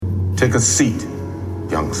Take a seat,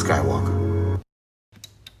 young Skywalker.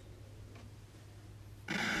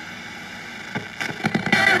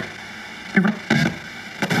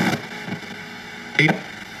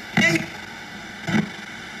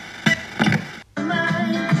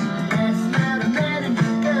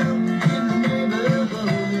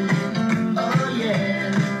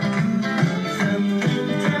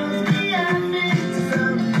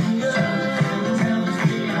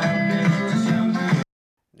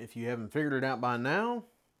 If you haven't figured it out by now,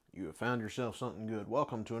 you have found yourself something good.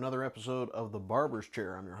 Welcome to another episode of The Barber's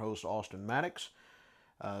Chair. I'm your host, Austin Maddox.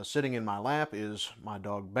 Sitting in my lap is my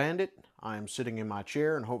dog Bandit. I am sitting in my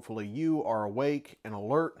chair, and hopefully you are awake and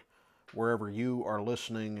alert wherever you are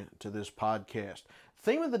listening to this podcast.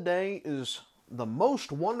 Theme of the day is the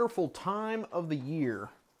most wonderful time of the year.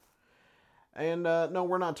 And no,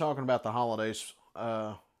 we're not talking about the holidays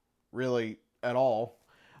really at all.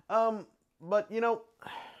 But you know,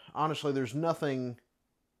 honestly, there's nothing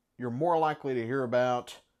you're more likely to hear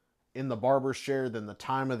about in the barber's chair than the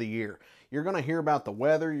time of the year. You're going to hear about the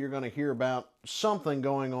weather. You're going to hear about something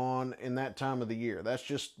going on in that time of the year. That's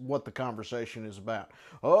just what the conversation is about.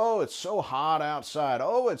 Oh, it's so hot outside.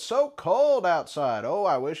 Oh, it's so cold outside. Oh,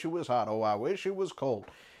 I wish it was hot. Oh, I wish it was cold.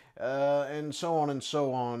 And so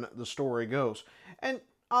on, the story goes. And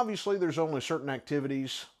obviously, there's only certain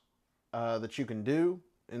activities that you can do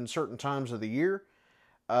in certain times of the year.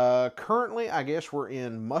 Currently, I guess we're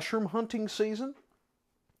in mushroom hunting season.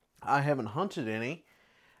 I haven't hunted any,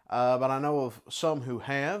 but I know of some who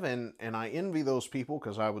have, and I envy those people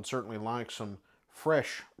because I would certainly like some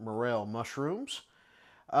fresh morel mushrooms.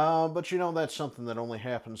 But you know, that's something that only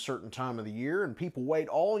happens a certain time of the year, and people wait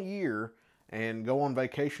all year and go on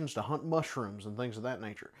vacations to hunt mushrooms and things of that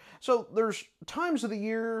nature. So there's times of the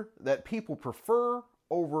year that people prefer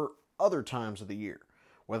over other times of the year,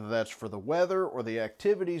 whether that's for the weather or the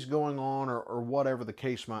activities going on or whatever the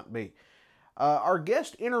case might be. Our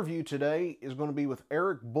guest interview today is going to be with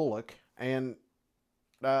Eric Bullock, and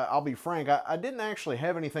I'll be frank, I didn't actually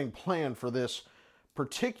have anything planned for this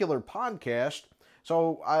particular podcast,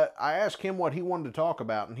 so I asked him what he wanted to talk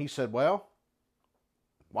about, and he said, well,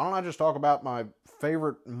 why don't I just talk about my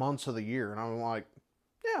favorite months of the year? And I'm like,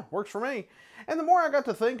 yeah, works for me. And the more I got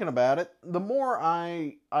to thinking about it, the more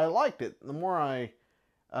I liked it, the more I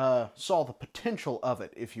saw the potential of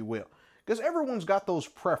it, if you will. Because everyone's got those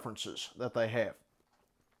preferences that they have.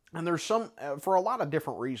 And there's some, for a lot of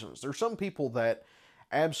different reasons. There's some people that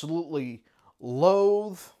absolutely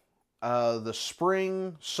loathe the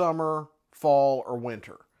spring, summer, fall, or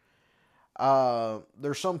winter.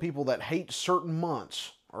 There's some people that hate certain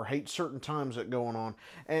months or hate certain times that going on.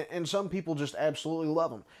 And some people just absolutely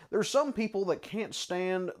love them. There's some people that can't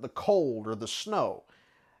stand the cold or the snow.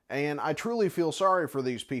 And I truly feel sorry for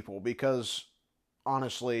these people because,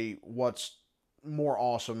 honestly, what's more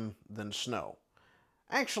awesome than snow?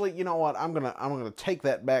 Actually, you know what? I'm gonna take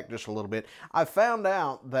that back just a little bit. I found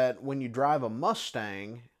out that when you drive a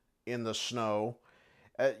Mustang in the snow,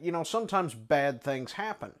 sometimes bad things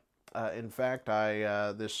happen. In fact,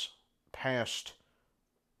 this past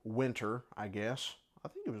winter, I guess, I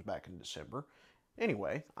think it was back in December.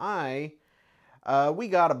 Anyway, we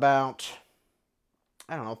got about,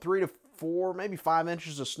 I don't know, 3 to 4, maybe 5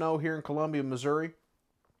 inches of snow here in Columbia, Missouri.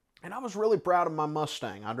 And I was really proud of my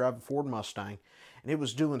Mustang. I drive a Ford Mustang, and it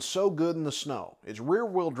was doing so good in the snow. It's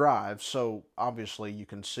rear-wheel drive, so obviously you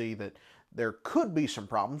can see that there could be some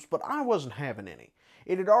problems, but I wasn't having any.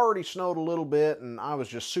 It had already snowed a little bit, and I was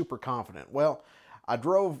just super confident. Well, I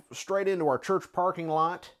drove straight into our church parking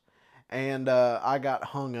lot, and I got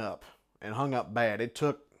hung up bad. It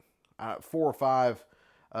took 4 or 5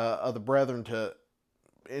 of the brethren to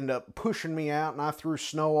end up pushing me out, and I threw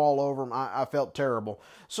snow all over them. I felt terrible.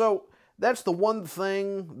 So that's the one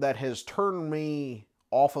thing that has turned me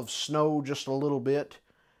off of snow just a little bit.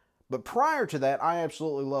 But prior to that, I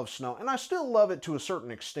absolutely love snow, and I still love it to a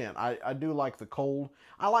certain extent. I do like the cold.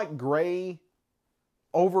 I like gray,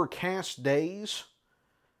 overcast days.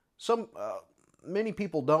 Many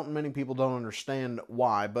people don't, and many people don't understand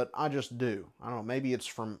why, but I just do. I don't know, maybe it's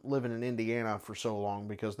from living in Indiana for so long,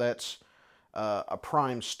 because that's a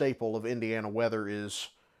prime staple of Indiana weather is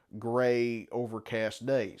gray, overcast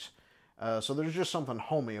days. So there's just something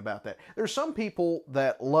homey about that. There's some people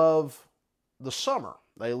that love the summer.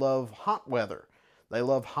 They love hot weather. They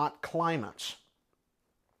love hot climates.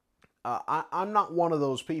 I'm not one of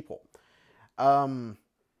those people.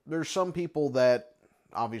 There's some people that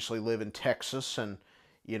obviously live in Texas and,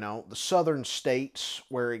 the southern states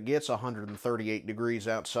where it gets 138 degrees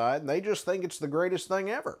outside, and they just think it's the greatest thing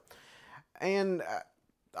ever. And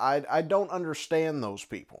I don't understand those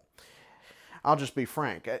people. I'll just be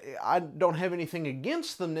frank. I don't have anything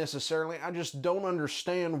against them necessarily. I just don't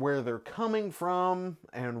understand where they're coming from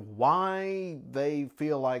and why they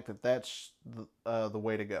feel like that's the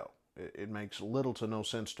way to go. It makes little to no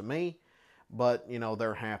sense to me, but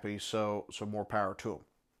they're happy, so more power to them.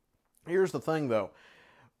 Here's the thing though.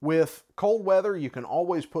 With cold weather, you can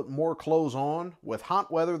always put more clothes on. With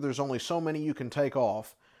hot weather, there's only so many you can take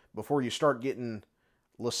off before you start getting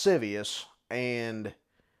lascivious, and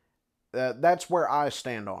that's where I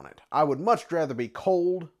stand on it. I would much rather be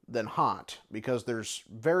cold than hot because there's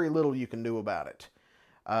very little you can do about it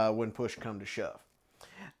when push comes to shove.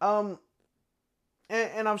 And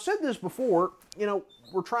I've said this before,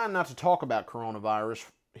 we're trying not to talk about coronavirus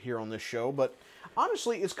here on this show, but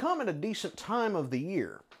honestly, it's come at a decent time of the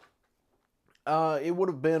year. It would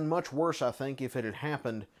have been much worse, I think, if it had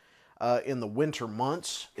happened in the winter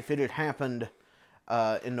months. If it had happened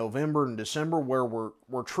in November and December, where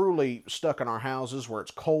we're truly stuck in our houses, where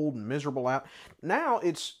it's cold and miserable out. Now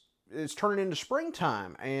it's turning into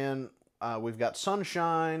springtime, and we've got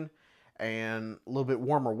sunshine and a little bit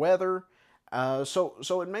warmer weather.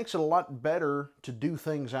 So it makes it a lot better to do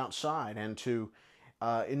things outside and to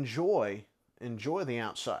enjoy the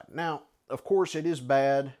outside. Now, of course, it is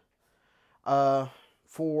bad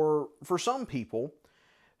for some people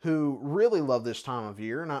who really love this time of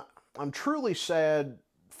year, and I'm truly sad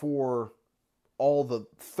for all the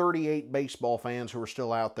 38 baseball fans who are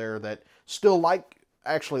still out there that still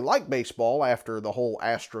actually like baseball after the whole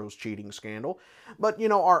Astros cheating scandal. But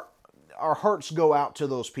our hearts go out to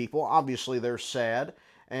those people. Obviously, they're sad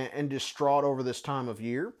and distraught over this time of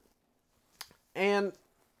year. And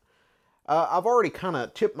I've already kind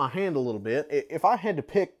of tipped my hand a little bit. If I had to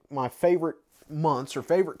pick my favorite months or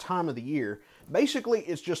favorite time of the year, basically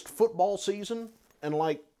it's just football season and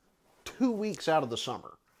like 2 weeks out of the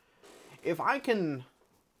summer. If I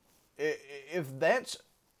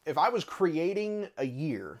was creating a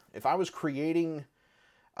year, if I was creating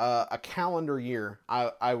a calendar year,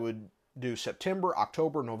 I would do September,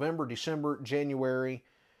 October, November, December, January,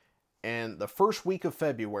 and the first week of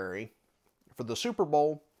February for the Super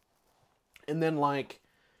Bowl, and then like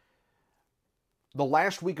the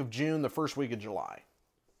last week of June, the first week of July.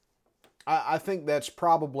 I think that's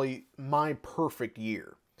probably my perfect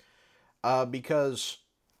year. Because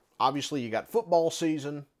obviously you got football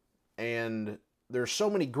season, and there's so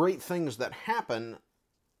many great things that happen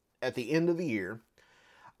at the end of the year.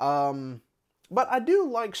 But I do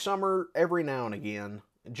like summer every now and again,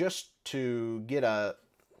 just to get a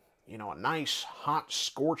nice, hot,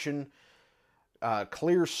 scorching,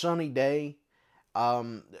 clear, sunny day.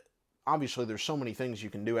 Obviously there's so many things you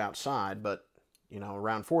can do outside, but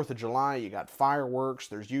around 4th of July, you got fireworks.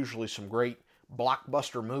 There's usually some great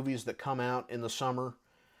blockbuster movies that come out in the summer.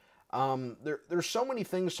 There's so many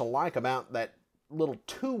things to like about that little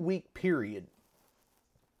 2-week period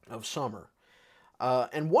of summer.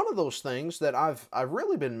 And one of those things that I've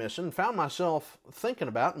really been missing, found myself thinking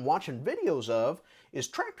about and watching videos of, is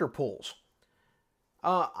tractor pulls.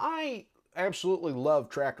 I absolutely love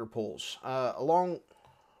tractor pulls.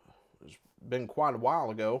 It's been quite a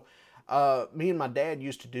while ago, me and my dad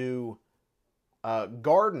used to do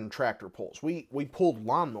garden tractor pulls. We pulled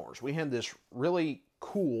lawnmowers. We had this really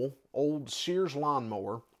cool old Sears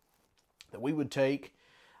lawnmower that we would take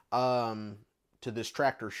to this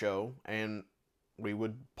tractor show, and we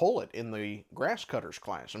would pull it in the grass cutters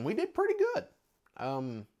class, and we did pretty good.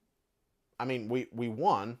 We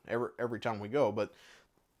won every time we go, but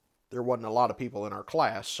there wasn't a lot of people in our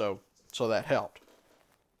class, so that helped.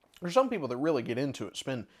 There's some people that really get into it,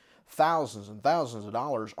 spend thousands and thousands of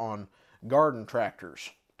dollars on garden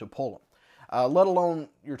tractors to pull them, let alone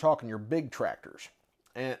you're talking your big tractors.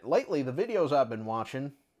 And lately, the videos I've been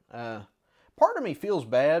watching, part of me feels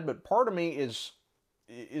bad, but part of me is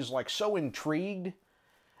like so intrigued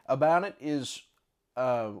about it, is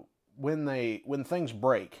when things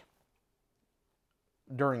break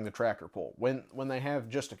during the tractor pull, when they have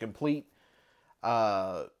just a complete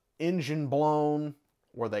engine blown,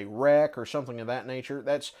 or they wreck or something of that nature.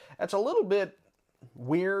 That's a little bit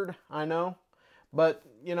weird, I know, but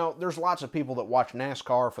there's lots of people that watch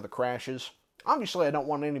NASCAR for the crashes. Obviously, I don't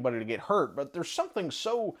want anybody to get hurt, but there's something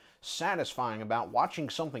so satisfying about watching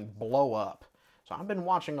something blow up. So I've been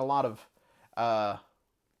watching a lot of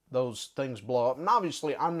those things blow up, and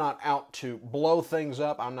obviously I'm not out to blow things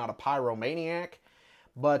up. I'm not a pyromaniac,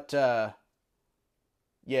 but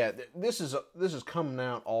yeah, this is coming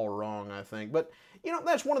out all wrong, I think. But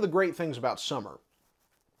that's one of the great things about summer,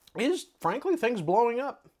 is frankly things blowing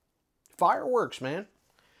up. Fireworks, man.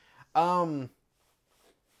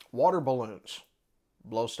 Water balloons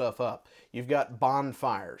blow stuff up. You've got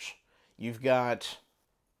bonfires. You've got,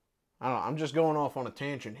 I don't know, I'm just going off on a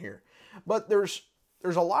tangent here. But there's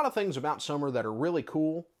a lot of things about summer that are really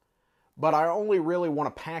cool, but I only really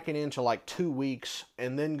want to pack it into like 2 weeks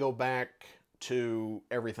and then go back to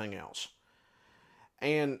everything else.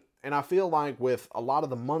 And I feel like with a lot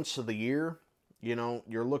of the months of the year,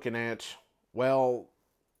 you're looking at, well,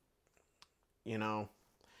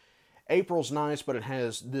 April's nice, but it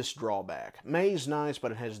has this drawback. May's nice,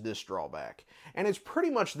 but it has this drawback. And it's pretty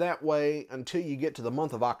much that way until you get to the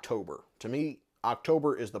month of October. To me,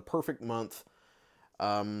 October is the perfect month.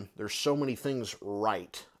 There's so many things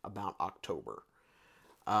right about October.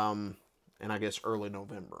 And I guess early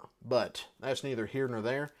November. But that's neither here nor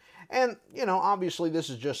there. And, obviously this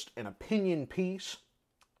is just an opinion piece.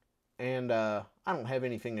 And I don't have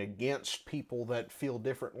anything against people that feel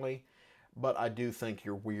differently. But I do think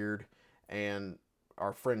you're weird. And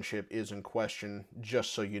our friendship is in question,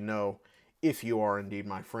 just so you know, if you are indeed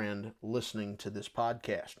my friend listening to this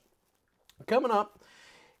podcast. Coming up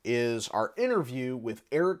is our interview with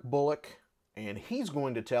Eric Bullock, and he's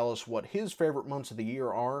going to tell us what his favorite months of the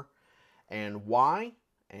year are and why,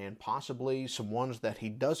 and possibly some ones that he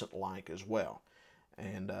doesn't like as well.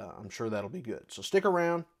 And I'm sure that'll be good. So stick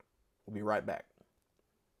around. We'll be right back.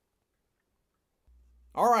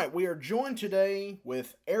 All right, we are joined today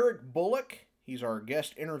with Eric Bullock. He's our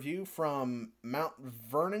guest interview from Mount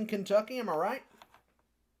Vernon, Kentucky. Am I right?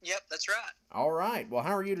 Yep, that's right. All right. Well,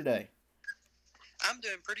 how are you today? I'm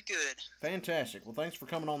doing pretty good. Fantastic. Well, thanks for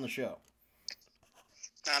coming on the show.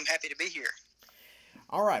 I'm happy to be here.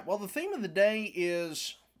 All right. Well, the theme of the day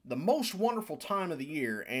is the most wonderful time of the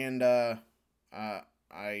year, and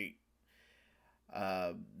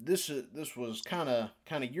this was kind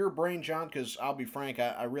of your brainchild, because I'll be frank,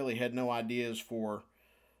 I really had no ideas for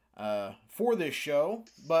this show,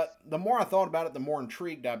 but the more I thought about it, the more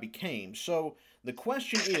intrigued I became. So the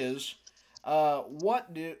question is, what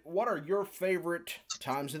are your favorite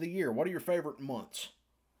times of the year? What are your favorite months?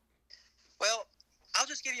 Well, I'll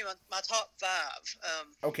just give you my top 5.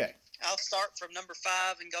 Okay. I'll start from number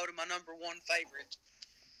 5 and go to my number 1 favorite.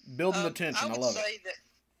 Building the tension. I love it.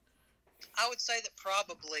 I would say that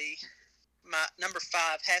probably my number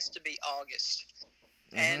 5 has to be August.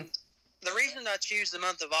 Mm-hmm. And the reason I choose the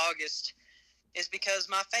month of August is because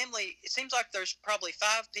my family, it seems like there's probably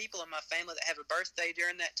 5 people in my family that have a birthday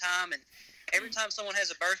during that time. And every time someone has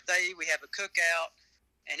a birthday, we have a cookout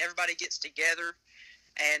and everybody gets together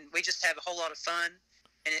and we just have a whole lot of fun.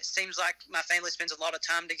 And it seems like my family spends a lot of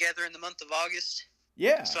time together in the month of August.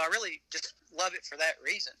 Yeah. So I really just love it for that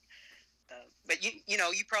reason. But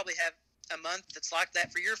you probably have a month that's like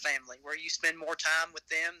that for your family, where you spend more time with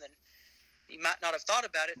them than you might not have thought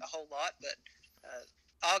about it a whole lot. But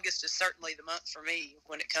August is certainly the month for me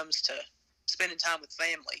when it comes to spending time with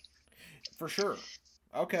family. For sure.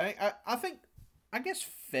 Okay. I guess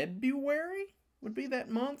February would be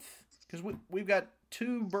that month, because we've got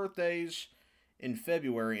 2 birthdays in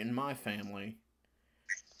February in my family,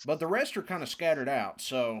 but the rest are kind of scattered out.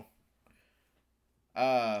 So,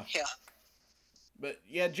 yeah. But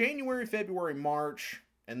yeah, January, February, March,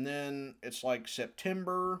 and then it's like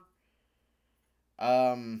September.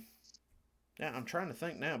 Yeah, I'm trying to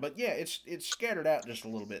think now, but yeah, it's scattered out just a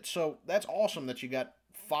little bit. So that's awesome that you got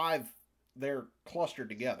 5 there clustered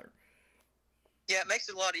together. Yeah, it makes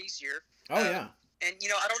it a lot easier. Oh yeah. And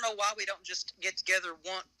I don't know why we don't just get together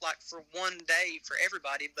for one day for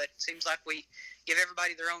everybody, but it seems like we give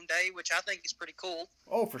everybody their own day, which I think is pretty cool.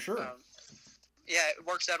 Oh, for sure. Yeah, it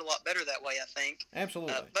works out a lot better that way, I think.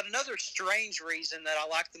 Absolutely. But another strange reason that I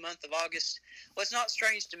like the month of August, well, it's not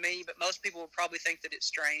strange to me, but most people would probably think that it's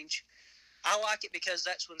strange. I like it because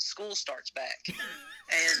that's when school starts back.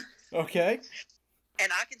 And okay.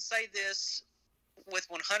 And I can say this with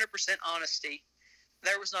 100% honesty.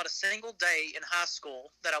 There was not a single day in high school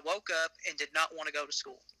that I woke up and did not want to go to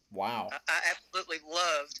school. Wow. I absolutely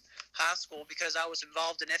loved high school because I was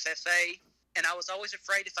involved in FFA, and I was always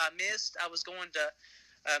afraid if I missed, I was going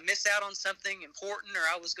to miss out on something important, or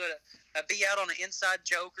I was going to be out on an inside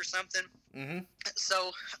joke or something. Mm-hmm.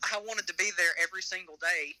 So I wanted to be there every single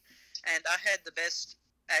day, and I had the best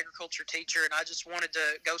agriculture teacher, and I just wanted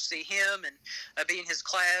to go see him and be in his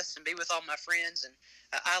class and be with all my friends, and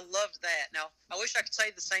I loved that. Now, I wish I could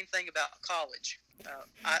say the same thing about college.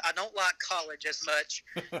 I don't like college as much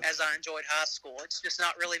as I enjoyed high school. It's just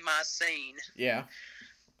not really my scene. Yeah.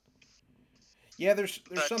 Yeah, there's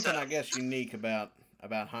something I guess unique about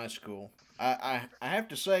high school. I have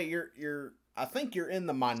to say I think you're in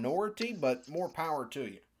the minority, but more power to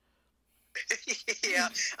you. Yeah,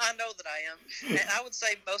 I know that I am, and I would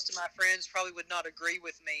say most of my friends probably would not agree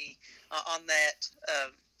with me on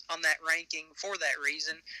on that ranking for that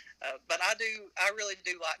reason. But I really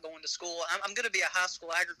do like going to school. I'm going to be a high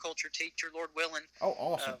school agriculture teacher, Lord willing. Oh,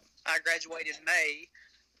 awesome. I graduate in May,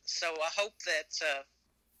 so I hope that,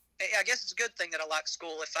 I guess it's a good thing that I like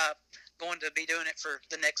school if I'm going to be doing it for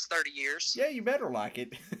the next 30 years. Yeah, you better like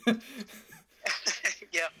it.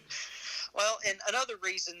 Yeah. Well, and another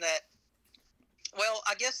reason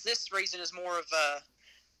I guess this reason is more of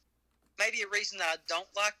maybe a reason that I don't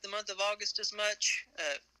like the month of August as much.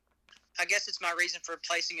 I guess it's my reason for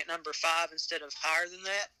placing it number 5 instead of higher than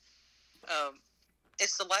that.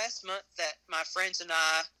 It's the last month that my friends and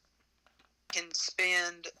I can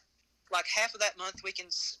spend, like half of that month we can,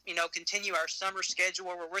 continue our summer schedule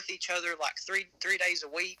where we're with each other like three days a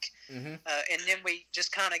week. Mm-hmm. And then we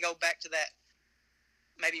just kind of go back to that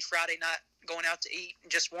maybe Friday night going out to eat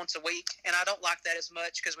just once a week. And I don't like that as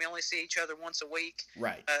much because we only see each other once a week.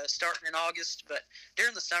 Right. Starting in August. But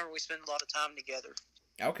during the summer we spend a lot of time together.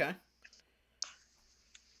 Okay.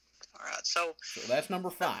 All right. So that's number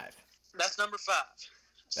 5. That's number 5.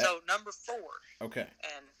 So number 4. Okay.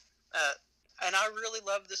 And I really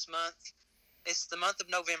love this month. It's the month of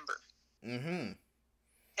November. Mm-hmm.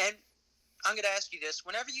 And I'm going to ask you this.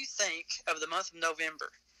 Whenever you think of the month of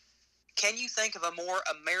November, can you think of a more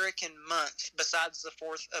American month besides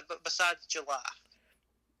besides July?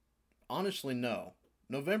 Honestly, no.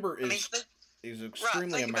 November is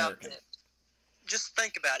extremely American. Just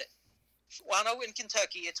think about it. Well, I know in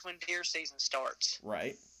Kentucky it's when deer season starts.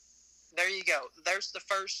 Right. There you go. There's the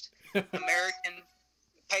first American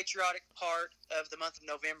patriotic part of the month of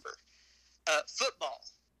November. Football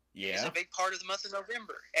is a big part of the month of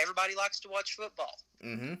November. Everybody likes to watch football.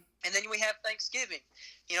 Mm-hmm. And then we have Thanksgiving,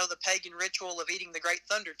 the pagan ritual of eating the great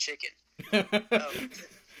thunder chicken.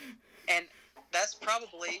 And that's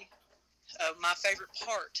probably my favorite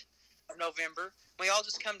part of November. We all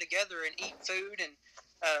just come together and eat food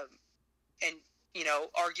and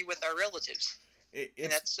argue with our relatives.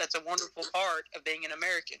 And that's a wonderful part of being an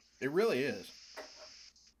American. It really is.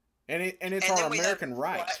 And it's our American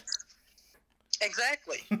right.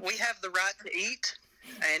 Exactly. We have the right to eat,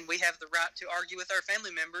 and we have the right to argue with our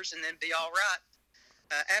family members and then be all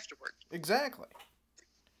right afterward. Exactly.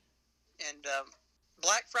 And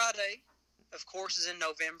Black Friday, of course, is in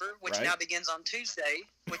November, which now begins on Tuesday,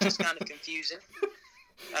 which is kind of confusing.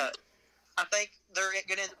 I think they're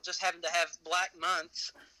going to end up just having to have Black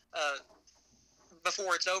Month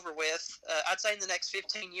before it's over with. I'd say in the next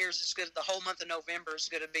 15 years, the whole month of November is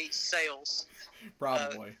going to be sales.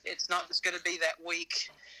 Probably. It's not just going to be that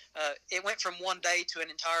week. It went from one day to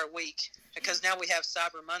an entire week because now we have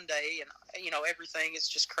Cyber Monday and, everything is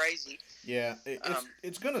just crazy. Yeah,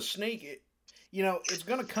 it's going to sneak it. It's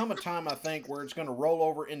going to come a time, I think, where it's going to roll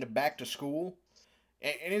over into back to school,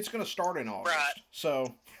 and it's going to start in August. Right.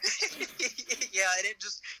 So. Yeah, and it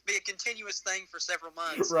just be a continuous thing for several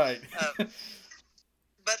months. Right.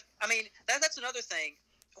 But, I mean, that's another thing.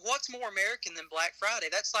 What's more American than Black Friday?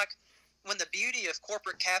 That's like when the beauty of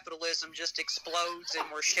corporate capitalism just explodes and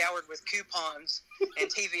we're showered with coupons and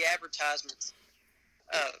TV advertisements.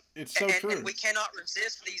 It's so true. And we cannot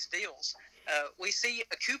resist these deals. We see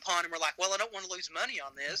a coupon and we're like, well, I don't want to lose money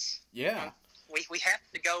on this. Yeah. We have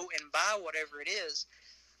to go and buy whatever it is.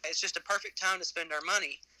 It's just a perfect time to spend our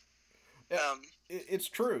money. It's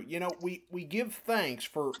true. We give thanks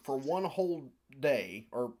for one whole day,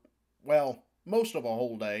 or, well, most of a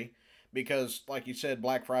whole day, because, like you said,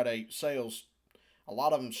 Black Friday sales, a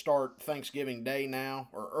lot of them start Thanksgiving Day now,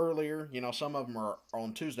 or earlier. Some of them are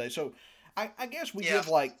on Tuesday. So I guess we give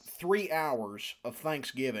like 3 hours of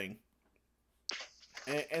Thanksgiving,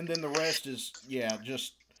 and then the rest is,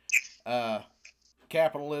 just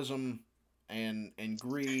capitalism and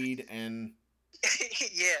greed and...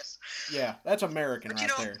 Yes. Yeah, that's American right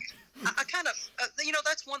there. I kind of,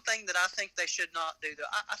 that's one thing that I think they should not do, though.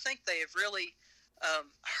 I think they have really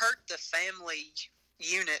hurt the family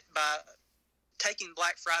unit by taking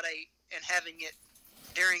Black Friday and having it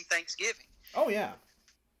during Thanksgiving. Oh, yeah.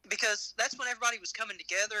 Because that's when everybody was coming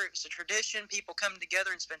together. It was a tradition, people coming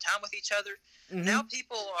together and spend time with each other. Mm-hmm. Now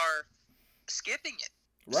people are skipping it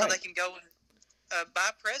so they can go and buy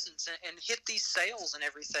presents and hit these sales and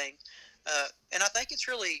everything. And I think it's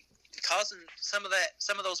really causing some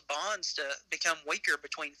of those bonds to become weaker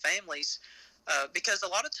between families, because a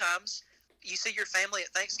lot of times you see your family at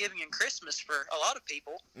Thanksgiving and Christmas for a lot of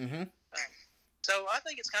people. Mm-hmm. So I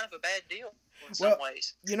think it's kind of a bad deal in some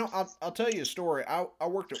ways. I'll tell you a story. I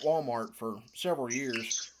worked at Walmart for several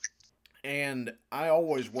years, and I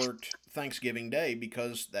always worked Thanksgiving Day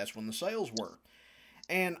because that's when the sales were.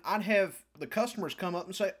 And I'd have the customers come up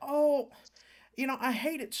and say, "Oh, I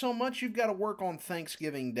hate it so much you've got to work on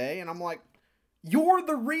Thanksgiving Day." And I'm like, You're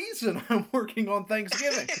the reason I'm working on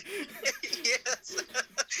Thanksgiving. Yes.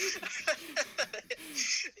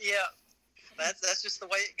 Yeah. That's just the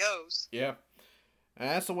way it goes. Yeah,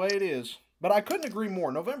 that's the way it is. But I couldn't agree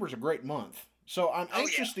more. November's a great month. So I'm Oh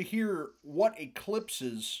anxious to hear what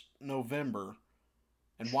eclipses November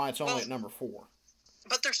and why it's only Well, at number 4.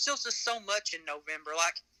 but there's still just so much in November.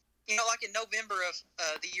 Like, like in November of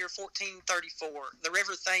the year 1434, the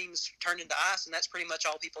River Thames turned into ice, and that's pretty much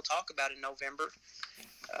all people talk about in November.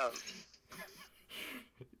 Um,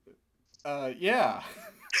 Yeah.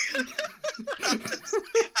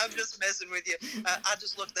 I'm just messing with you. I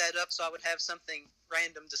just looked that up so I would have something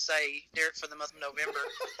random to say, Derek, for the month of November.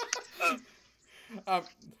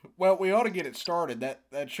 Well, we ought to get it started.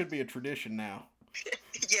 That should be a tradition now.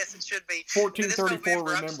 Yes, it should be. 1434 this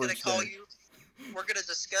November, I'm just going Remembrance to call Day. you. We're going to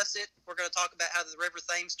discuss it. We're going to talk about how the River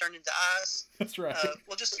Thames turned into ice. That's right.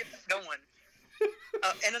 We'll just get that going.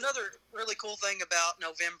 And another really cool thing about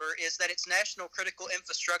November is that it's National Critical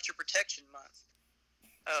Infrastructure Protection Month.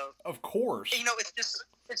 Of course.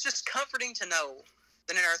 It's just comforting to know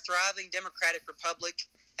that in our thriving democratic republic,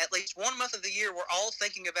 at least 1 month of the year, we're all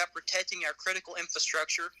thinking about protecting our critical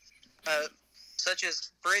infrastructure, such as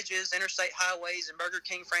bridges, interstate highways, and Burger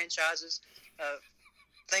King franchises,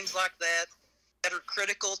 things like that are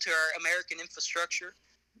critical to our American infrastructure.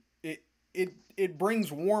 It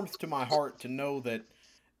brings warmth to my heart to know that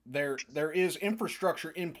there is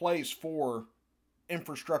infrastructure in place for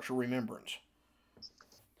infrastructure remembrance.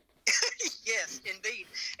 Yes, indeed.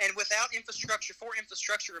 And without infrastructure for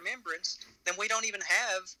infrastructure remembrance, then we don't even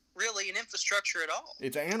have really an infrastructure at all.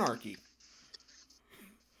 It's anarchy.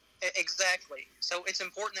 Exactly. So it's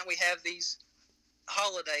important that we have these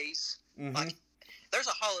holidays. Mm-hmm. Like, there's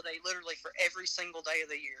a holiday literally for every single day of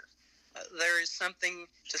the year. There is something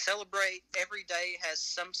to celebrate. Every day has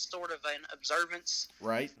some sort of an observance.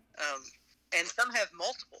 Right. And some have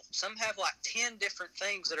multiple. Some have like 10 different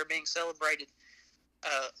things that are being celebrated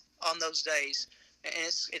on those days. And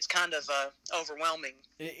it's kind of overwhelming.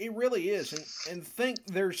 It really is. And think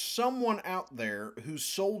there's someone out there whose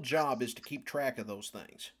sole job is to keep track of those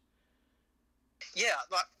things. Yeah.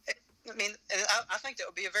 I mean, I think that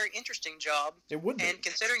would be a very interesting job. It would be. And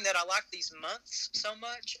considering that I like these months so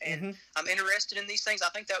much and Mm-hmm. I'm interested in these things, I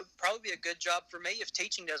think that would probably be a good job for me if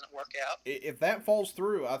teaching doesn't work out. If that falls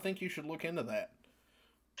through, I think you should look into that.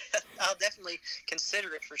 I'll definitely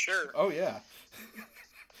consider it for sure. Oh, yeah.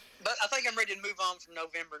 But I think I'm ready to move on from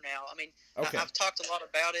November now. I mean, Okay. I've talked a lot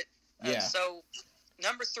about it. Yeah. So,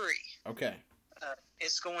 number 3 Okay.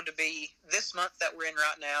 is going to be this month that we're in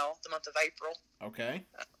right now, the month of April. Okay.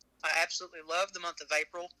 I absolutely love the month of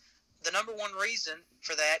April. The number one reason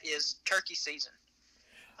for that is turkey season.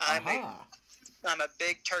 I'm a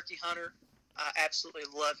big turkey hunter. I absolutely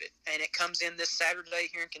love it. And it comes in this Saturday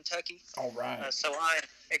here in Kentucky. All right. So I'm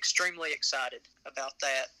extremely excited about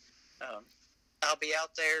that. I'll be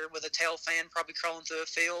out there with a tail fan probably crawling through a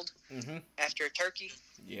field Mm-hmm. after a turkey.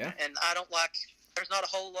 Yeah. And there's not a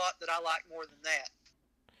whole lot that I like more than that.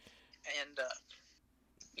 And,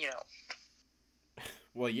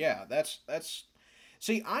 Well, yeah, that's.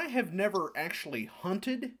 See, I have never actually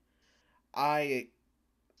hunted. I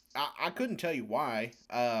couldn't tell you why.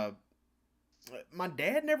 My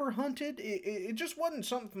dad never hunted. It just wasn't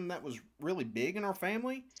something that was really big in our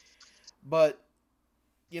family. But,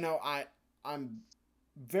 I'm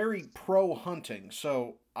very pro hunting,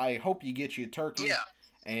 so I hope you get you a turkey. Yeah.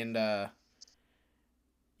 And,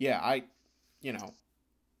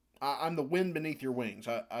 I'm the wind beneath your wings.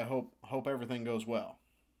 I hope everything goes well.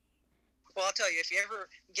 Well, I'll tell you, if you ever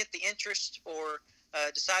get the interest or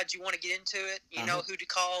decide you want to get into it, you know who to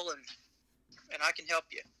call, and I can help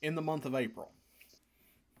you. In the month of April.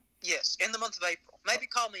 Yes, in the month of April. Maybe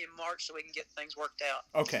call me in March so we can get things worked out.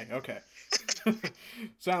 Okay.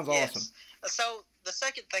 Sounds Yes. awesome. So the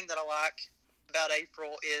second thing that I like about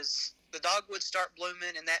April is the dogwoods start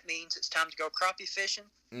blooming, and that means it's time to go crappie fishing.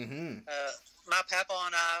 Mm-hmm. My papa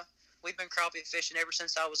and I, we've been crappie fishing ever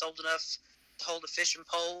since I was old enough to hold a fishing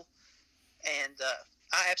pole, and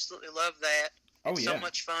I absolutely love that. It's so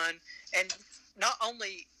much fun. And not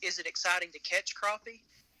only is it exciting to catch crappie,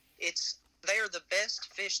 they are the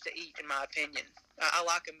best fish to eat, in my opinion. I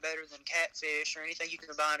like them better than catfish or anything you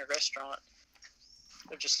can buy in a restaurant.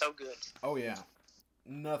 They're just so good. Oh, yeah.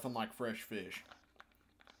 Nothing like fresh fish.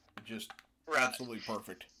 Just Right. absolutely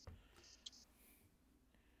perfect.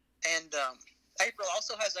 And April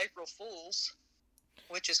also has April Fools,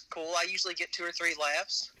 which is cool. I usually get 2 or 3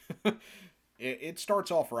 laughs. It starts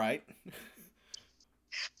off right.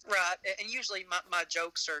 Right. And usually my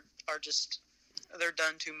jokes are just, they're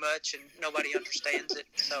done too much and nobody understands it.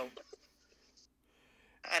 So.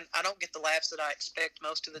 and I don't get the laughs that I expect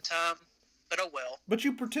most of the time. But oh well. But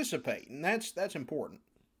you participate, and that's important.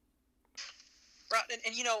 Right,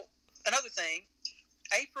 and another thing,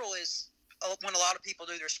 April is when a lot of people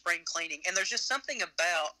do their spring cleaning, and there's just something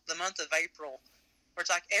about the month of April where it's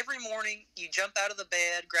like every morning you jump out of the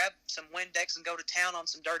bed, grab some Windex, and go to town on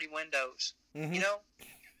some dirty windows. Mm-hmm. You know?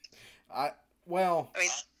 I mean,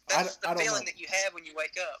 that's I the don't feeling know. that you have when you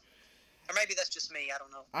wake up. Or maybe that's just me. I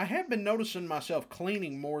don't know. I have been noticing myself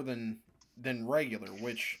cleaning more than regular,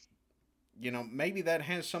 which, maybe that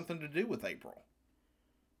has something to do with April.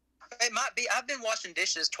 It might be. I've been washing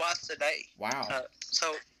dishes twice a day. Wow.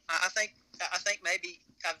 So I think maybe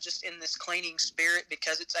I'm just in this cleaning spirit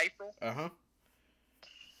because it's April. Uh-huh.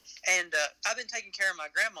 And I've been taking care of my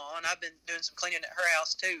grandma, and I've been doing some cleaning at her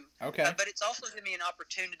house too. Okay. But it's also given me an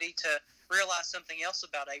opportunity to realize something else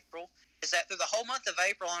about April, is that through the whole month of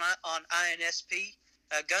April on INSP,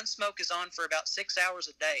 Gunsmoke is on for about 6 hours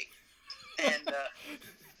a day. And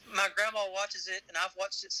my grandma watches it, and I've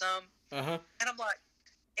watched it some. Uh-huh. And I'm like,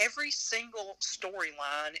 every single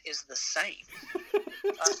storyline is the same.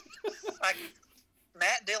 Like,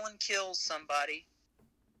 Matt Dillon kills somebody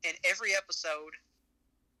in every episode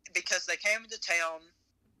because they came into town,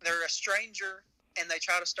 they're a stranger, and they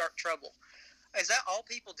try to start trouble. Is that all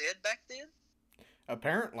people did back then?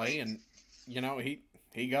 Apparently, and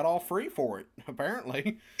he got all free for it.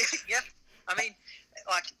 Apparently. Yeah, I mean,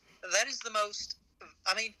 like that is the most.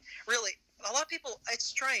 I mean, really, a lot of people. It's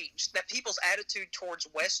strange that people's attitude towards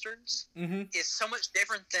westerns mm-hmm. is so much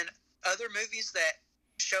different than other movies that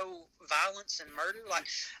show violence and murder. Like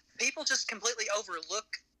people just completely overlook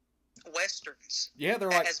westerns. Yeah, they're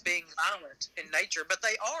like as being violent in nature, but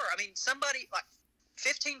they are. I mean,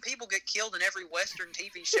 15 people get killed in every Western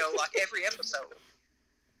TV show, like every episode.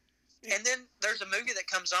 And then there's a movie that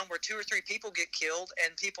comes on where 2 or 3 people get killed,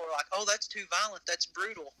 and people are like, "Oh, that's too violent. That's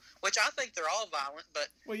brutal." Which I think they're all violent, but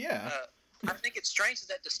well, yeah. I think it's strange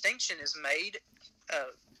that distinction is made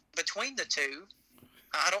between the two.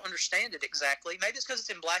 I don't understand it exactly. Maybe it's because it's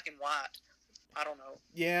in black and white. I don't know.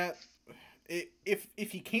 Yeah,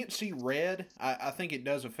 if you can't see red, I think it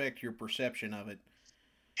does affect your perception of it.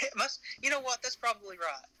 It must. You know what? That's probably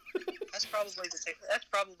right. That's probably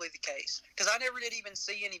the case. Because I never did even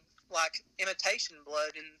see any imitation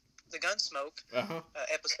blood in the Gunsmoke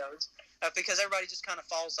episodes, because everybody just kind of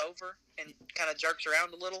falls over and kind of jerks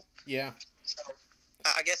around a little. Yeah. So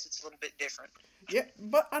I guess it's a little bit different. Yeah,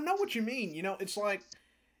 but I know what you mean. It's like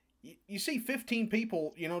you see 15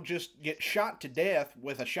 people, just get shot to death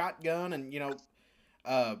with a shotgun and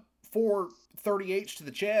 4 .38s to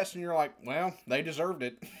the chest, and you're like, well, they deserved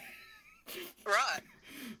it. Right.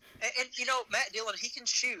 And Matt Dillon, he can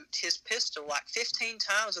shoot his pistol 15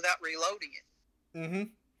 times without reloading it. Mm-hmm.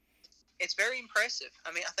 It's very impressive.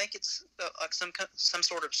 I mean, I think it's some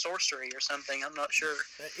sort of sorcery or something. I'm not sure.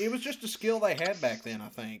 It was just a skill they had back then, I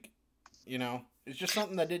think. It's just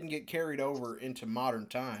something that didn't get carried over into modern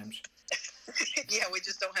times. Yeah, we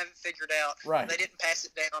just don't have it figured out. Right. They didn't pass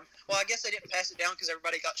it down. Well, I guess they didn't pass it down because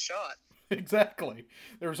everybody got shot. Exactly.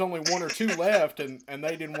 There was only 1 or 2 left, and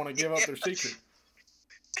they didn't want to give up their secret.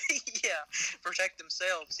 Yeah, protect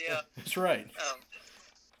themselves, yeah. That's right.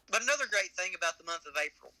 But another great thing about the month of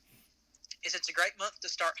April is it's a great month to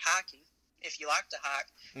start hiking, if you like to hike.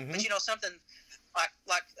 Mm-hmm. But something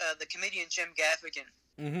like the comedian Jim Gaffigan,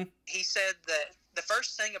 mm-hmm. he said that the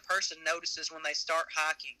first thing a person notices when they start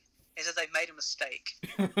hiking is that they've made a mistake.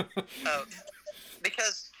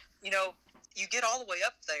 Because, you get all the way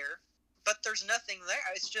up there, but there's nothing there.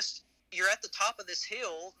 It's just, you're at the top of this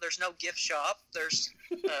hill. There's no gift shop. There's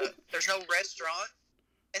no restaurant.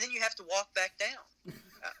 And then you have to walk back down.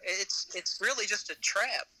 It's really just a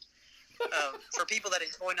trap for people that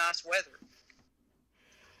enjoy nice weather.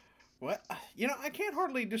 Well, I can't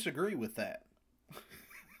hardly disagree with that.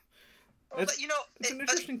 Well, it's an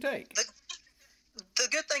interesting take. The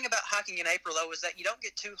good thing about hiking in April, though, is that you don't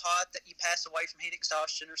get too hot that you pass away from heat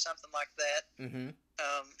exhaustion or something like that. Mm-hmm.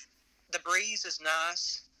 The breeze is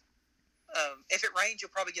nice. If it rains,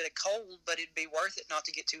 you'll probably get a cold, but it'd be worth it not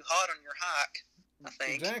to get too hot on your hike, I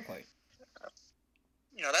think. Exactly.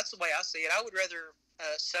 That's the way I see it. I would rather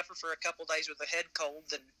suffer for a couple days with a head cold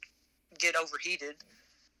than get overheated.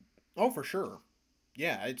 Oh, for sure.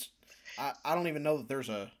 Yeah, I don't even know that there's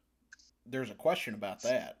a question about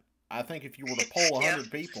that. I think if you were to poll 100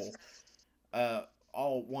 people,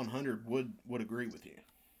 all 100 would agree with you.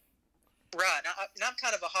 Right. I'm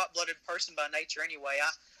kind of a hot-blooded person by nature anyway.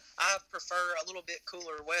 I prefer a little bit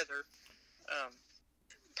cooler weather,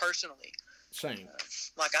 personally. Same.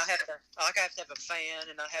 I have to have a fan,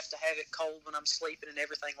 and I have to have it cold when I'm sleeping and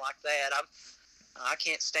everything like that. I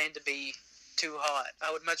can't stand to be too hot.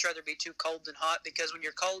 I would much rather be too cold than hot, because when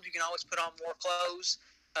you're cold, you can always put on more clothes,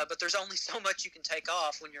 but there's only so much you can take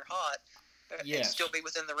off when you're hot and still be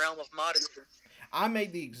within the realm of modesty. I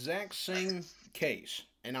made the exact same case,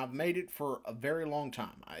 and I've made it for a very long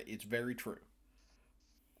time. It's very true.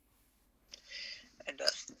 And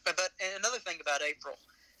another thing about April,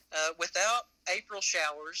 without April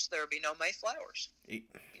showers, there would be no May flowers.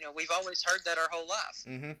 We've always heard that our whole life.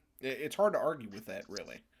 Mm-hmm. It's hard to argue with that,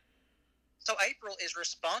 really. So April is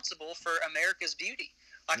responsible for America's beauty.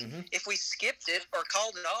 Like, if we skipped it or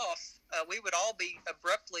called it off, we would all be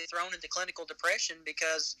abruptly thrown into clinical depression,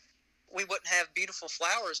 because we wouldn't have beautiful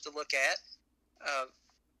flowers to look at,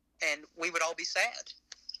 and we would all be sad.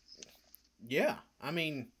 Yeah, I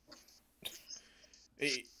mean,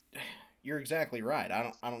 you're exactly right.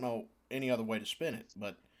 I don't know any other way to spin it,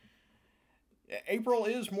 but April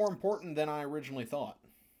is more important than I originally thought.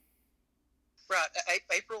 Right.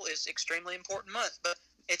 April is extremely important month, but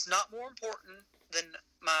it's not more important than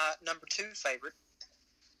my number 2 favorite,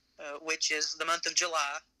 which is the month of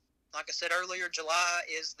July. Like I said earlier, July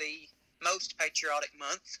is the most patriotic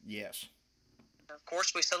month. Yes. Of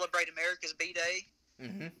course, we celebrate America's B-Day.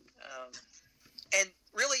 Mm-hmm. And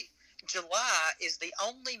really, July is the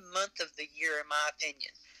only month of the year, in my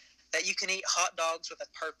opinion, that you can eat hot dogs with a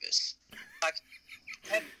purpose. Like,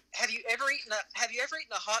 have you ever eaten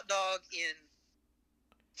a hot dog in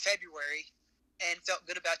February and felt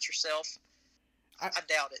good about yourself? I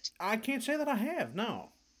doubt it. I can't say that I have. No.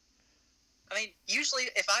 I mean, usually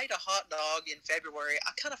if I eat a hot dog in February,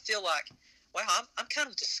 I kind of feel like, wow, I'm kind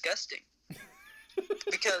of disgusting,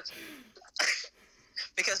 because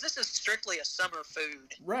this is strictly a summer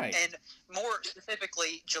food, right? And more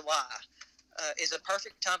specifically, July is a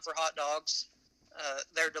perfect time for hot dogs.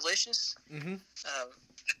 They're delicious, mm-hmm.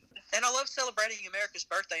 And I love celebrating America's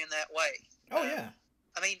birthday in that way. Oh yeah.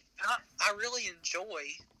 I mean, I really enjoy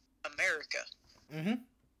America. Mm-hmm.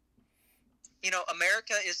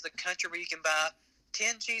 America is the country where you can buy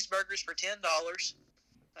 10 cheeseburgers for $10,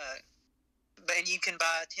 and you can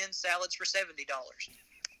buy 10 salads for $70.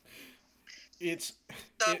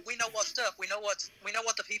 We know what's up. We know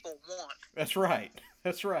what the people want. That's right.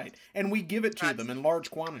 That's right. And we give it to them in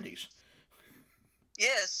large quantities.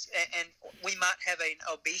 Yes, and we might have an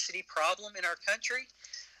obesity problem in our country,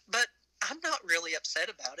 but I'm not really upset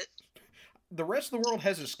about it. The rest of the world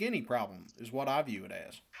has a skinny problem, is what I view it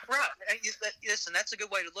as. Right. Listen, that's a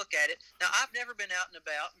good way to look at it. Now, I've never been out and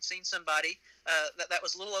about and seen somebody that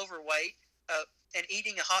was a little overweight and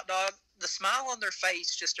eating a hot dog. The smile on their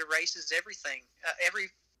face just erases everything, every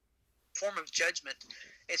form of judgment.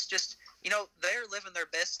 It's just, they're living their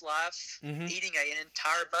best life, mm-hmm. eating an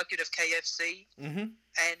entire bucket of KFC. Mm-hmm.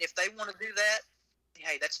 And if they want to do that,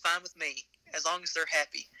 hey, that's fine with me, as long as they're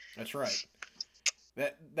happy. That's right.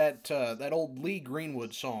 That old Lee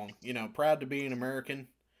Greenwood song, Proud to Be an American,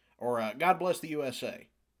 or God Bless the USA.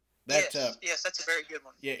 Yes, that's a very good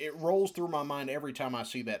one. Yeah, it rolls through my mind every time I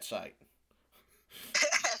see that site.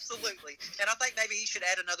 Absolutely. And I think maybe he should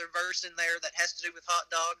add another verse in there that has to do with hot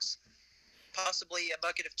dogs, possibly a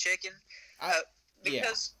bucket of chicken.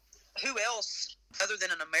 Because who else, other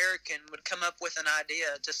than an American, would come up with an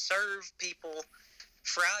idea to serve people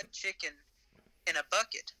fried chicken in a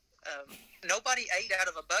bucket? Nobody ate out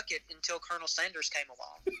of a bucket until Colonel Sanders came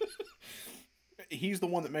along. He's the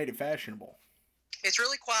one that made it fashionable. It's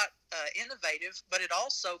really quite innovative, but it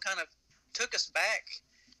also kind of took us back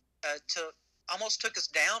almost took us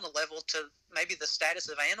down a level to maybe the status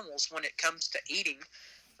of animals when it comes to eating,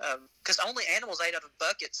 because only animals ate out of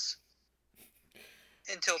buckets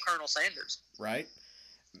until Colonel Sanders. Right.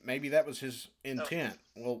 Maybe that was his intent.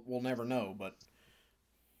 We'll never know, but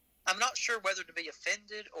I'm not sure whether to be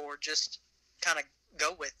offended or just kind of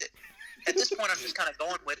go with it. At this point, I'm just kind of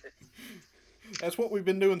going with it. That's what we've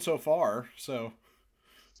been doing so far, so.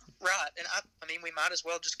 Right, and I mean, we might as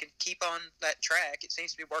well just keep on that track. It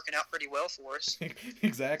seems to be working out pretty well for us.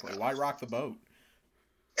 Exactly. Why rock the boat?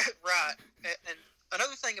 Right. And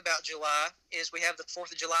another thing about July is we have the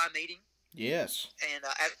 4th of July meeting. Yes. And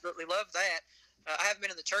I absolutely love that. I haven't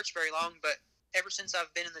been in the church very long, but ever since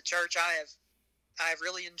I've been in the church, I've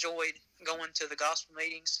really enjoyed going to the gospel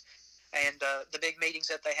meetings and the big meetings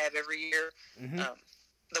that they have every year. Mm-hmm.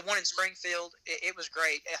 The one in Springfield, it was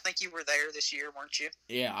great. I think you were there this year, weren't you?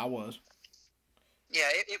 Yeah, I was. Yeah,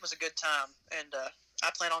 it was a good time, and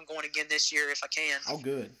I plan on going again this year if I can. Oh,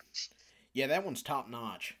 good. Yeah, that one's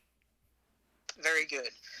top-notch. Very good.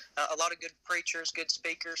 A lot of good preachers, good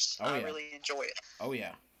speakers. Oh, yeah. I really enjoy it. Oh,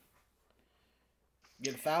 yeah.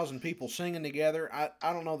 Get 1,000 people singing together.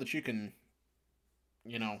 I don't know that you can,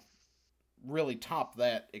 really top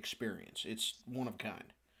that experience. It's one of a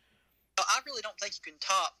kind. I really don't think you can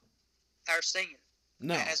top our singing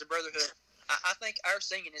as a brotherhood. I think our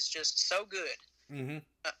singing is just so good. Mm-hmm.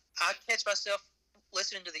 I catch myself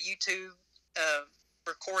listening to the YouTube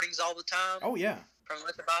recordings all the time. Oh, yeah. From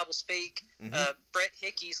Let the Bible Speak. Mm-hmm. Brett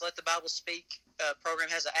Hickey's Let the Bible Speak program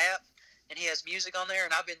has an app, and he has music on there,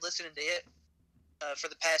 and I've been listening to it for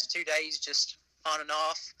the past 2 days, just on and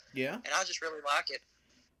off. Yeah. And I just really like it.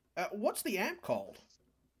 What's the app called?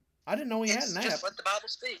 I didn't know he had an app. Just Let the Bible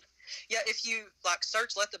Speak. Yeah, if you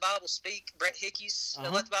search Let the Bible Speak, Brett Hickey's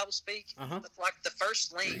Let the Bible Speak, the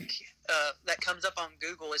first link that comes up on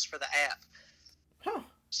Google is for the app. Huh.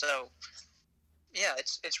 So, yeah,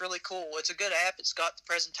 it's really cool. It's a good app. It's got the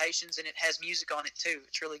presentations, and it has music on it, too.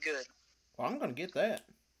 It's really good. Well, I'm going to get that.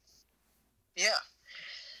 Yeah.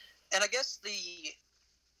 And I guess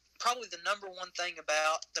probably the number one thing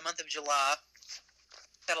about the month of July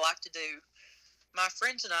that I like to do, my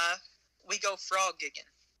friends and I, we go frog gigging.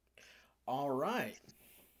 All right.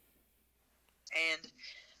 And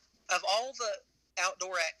of all the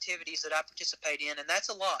outdoor activities that I participate in, and that's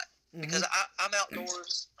a lot, because I'm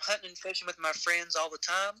outdoors hunting and fishing with my friends all the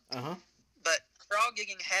time, but frog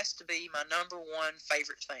gigging has to be my number one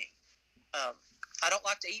favorite thing. I don't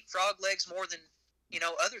like to eat frog legs more than,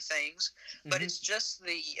 other things, but it's just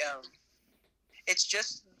it's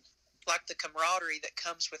just like the camaraderie that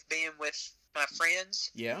comes with being with my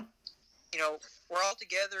friends. Yeah. We're all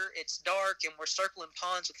together, it's dark, and we're circling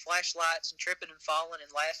ponds with flashlights and tripping and falling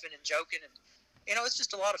and laughing and joking, and it's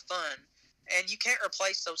just a lot of fun. And you can't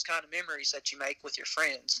replace those kind of memories that you make with your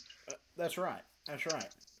friends. That's right. It's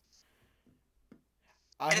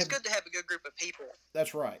good to have a good group of people.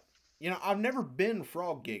 That's right. I've never been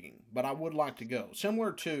frog gigging, but I would like to go.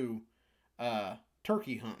 Similar to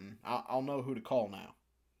turkey hunting, I'll know who to call now.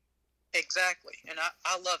 Exactly, and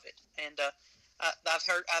I love it. And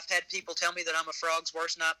I've had people tell me that I'm a frog's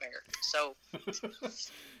worst nightmare. So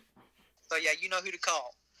yeah, you know who to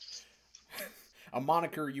call. A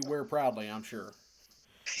moniker you wear proudly, I'm sure.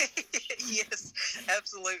 Yes,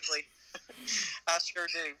 absolutely. I sure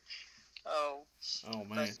do. Oh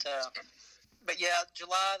man. But yeah,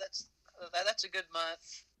 July. That's a good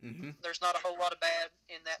month. Mm-hmm. There's not a whole lot of bad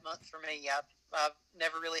in that month for me. I've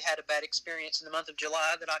never really had a bad experience in the month of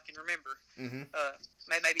July that I can remember. Mm-hmm.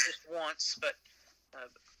 Maybe just once, but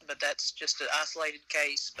that's just an isolated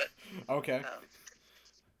case. But okay.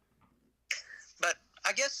 But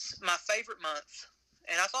I guess my favorite month,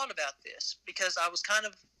 and I thought about this because I was kind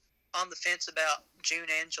of on the fence about June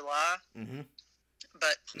and July,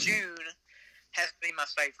 but June has to be my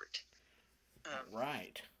favorite.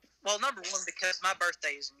 Right. Well, number one, because my birthday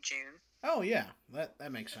is in June. Oh, yeah.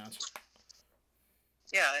 That makes sense.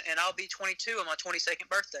 Yeah, and I'll be 22 on my 22nd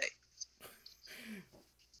birthday.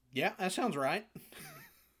 Yeah, that sounds right.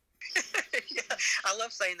 Yeah, I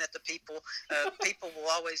love saying that to people. People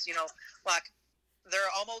will always,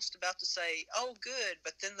 they're almost about to say, oh, good,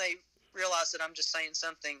 but then they realize that I'm just saying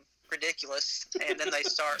something ridiculous, and then they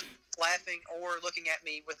start laughing or looking at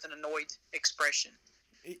me with an annoyed expression.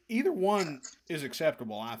 Either one is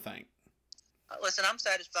acceptable, I think. Listen, I'm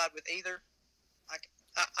satisfied with either. I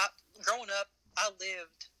growing up, I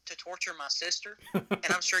lived to torture my sister,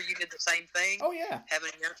 and I'm sure you did the same thing. Oh, yeah.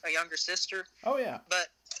 Having a younger sister. Oh, yeah. But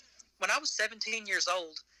when I was 17 years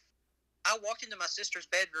old, I walked into my sister's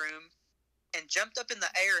bedroom and jumped up in the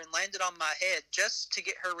air and landed on my head just to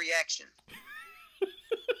get her reaction.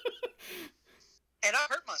 And I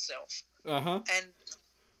hurt myself.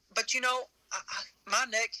 But my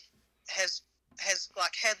neck has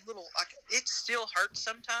had little, it still hurts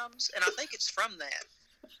sometimes, and I think it's from that.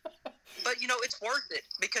 But it's worth it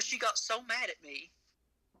because she got so mad at me,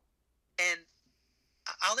 and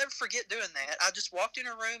I'll never forget doing that. I just walked in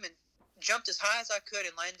her room and jumped as high as I could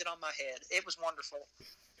and landed on my head. It was wonderful.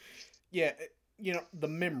 Yeah, the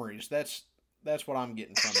memories. That's what I'm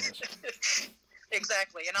getting from this.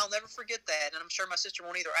 Exactly, and I'll never forget that, and I'm sure my sister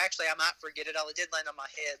won't either. Actually, I might forget it. I did land on my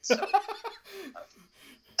head, so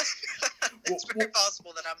it's very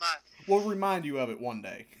possible that I might. We'll remind you of it one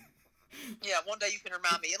day. Yeah, one day you can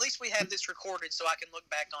remind me. At least we have this recorded so I can look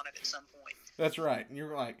back on it at some point. That's right. And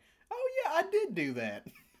you're like, oh, yeah, I did do that.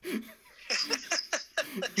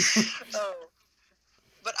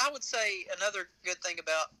 But I would say another good thing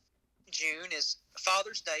about June is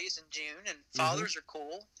Father's Day is in June, and fathers are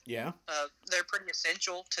cool. Yeah. They're pretty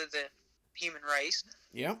essential to the human race.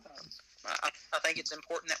 Yeah. I think it's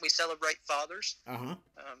important that we celebrate fathers.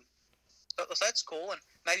 So that's cool, and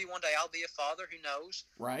maybe one day I'll be a father. Who knows?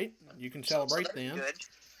 Right. You can celebrate so then. Good.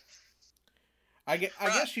 I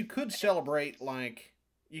guess you could celebrate,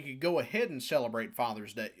 you could go ahead and celebrate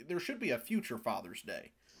Father's Day. There should be a future Father's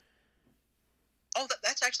Day. Oh,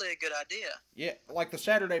 that's actually a good idea. Yeah, like the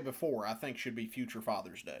Saturday before, I think should be Future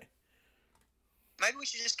Father's Day. Maybe we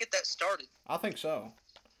should just get that started. I think so.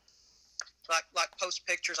 Like post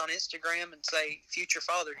pictures on Instagram and say "Future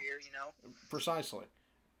Father" here. Precisely.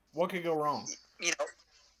 What could go wrong?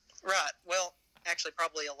 Right. Well, actually,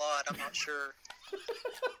 probably a lot. I'm not sure.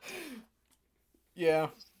 Yeah.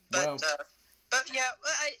 But well. But yeah,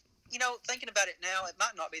 thinking about it now, it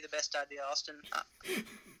might not be the best idea, Austin.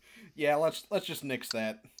 Yeah, let's just nix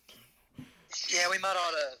that. Yeah, we might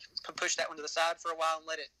ought to push that one to the side for a while and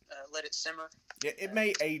let it simmer. Yeah, it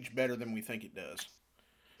may age better than we think it does.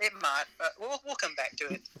 It might. We'll come back to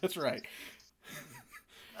it. That's right.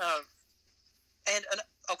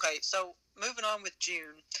 Okay, so moving on with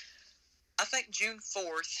June, I think June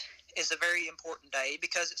 4th is a very important day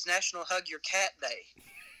because it's National Hug Your Cat Day.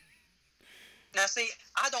 Now, see,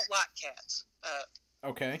 I don't like cats.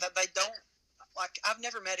 Okay. They don't, I've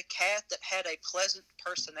never met a cat that had a pleasant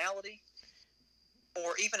personality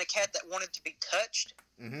or even a cat that wanted to be touched.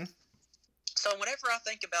 Mm-hmm. So whenever I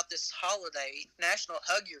think about this holiday, National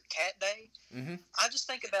Hug Your Cat Day, mm-hmm. I just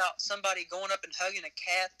think about somebody going up and hugging a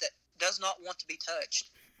cat that does not want to be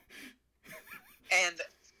touched. And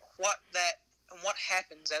what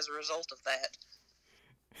happens as a result of that.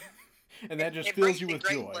 And that just fills you with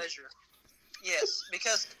great joy. Pleasure. Yes,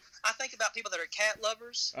 because I think about people that are cat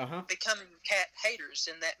lovers becoming cat haters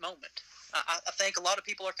in that moment. I think a lot of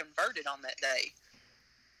people are converted on that day.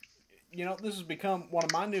 This has become one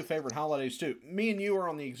of my new favorite holidays, too. Me and you are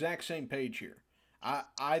on the exact same page here.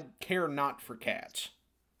 I care not for cats.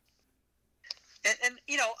 And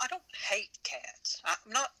I don't hate cats.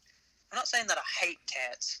 I'm not saying that I hate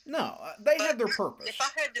cats. No, they have their purpose. If I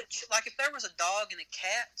had to, if there was a dog and a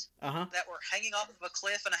cat that were hanging off of a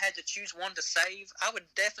cliff and I had to choose one to save, I would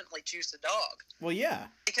definitely choose the dog. Well, yeah.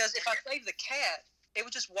 Because if I saved the cat, it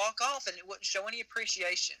would just walk off and it wouldn't show any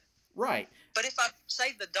appreciation. Right. But if I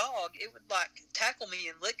saved the dog, it would tackle me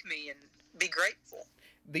and lick me and be grateful.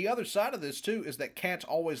 The other side of this too is that cats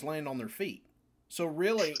always land on their feet. So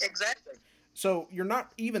really, exactly. So you're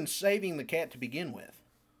not even saving the cat to begin with.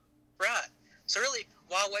 Right. So really,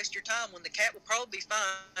 why waste your time when the cat will probably be fine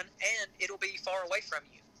and it'll be far away from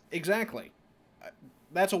you? Exactly.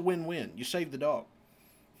 That's a win-win. You save the dog.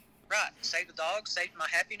 Right. Save the dog, saved my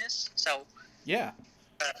happiness. So yeah.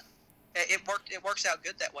 It works out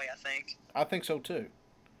good that way, I think. I think so too.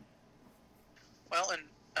 Well, and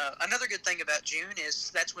another good thing about June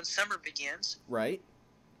is that's when summer begins. Right.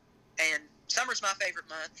 And summer's my favorite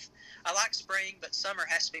month. I like spring, but summer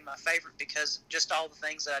has to be my favorite because just all the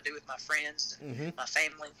things that I do with my friends and my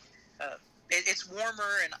family. It's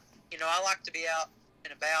warmer, and I like to be out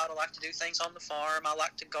and about. I like to do things on the farm. I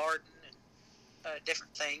like to garden and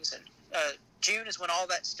different things. And June is when all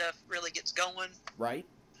that stuff really gets going. Right.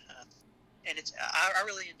 And I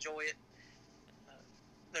really enjoy it.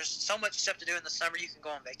 There's so much stuff to do in the summer. You can go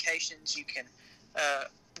on vacations. You can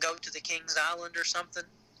go to the Kings Island or something.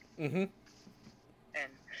 Mm-hmm.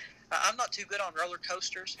 And I'm not too good on roller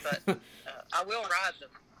coasters, but I will ride them.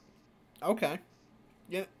 Okay.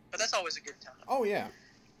 Yeah. But that's always a good time. Oh, yeah.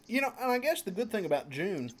 And I guess the good thing about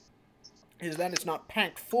June is that it's not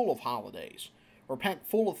packed full of holidays or packed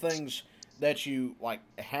full of things that you,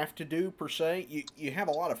 have to do, per se. You have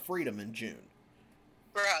a lot of freedom in June.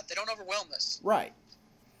 Right. They don't overwhelm us. Right.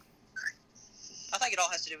 I think it all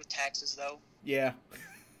has to do with taxes, though. Yeah.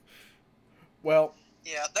 Well...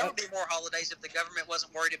 Yeah, there would be more holidays if the government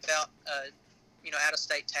wasn't worried about,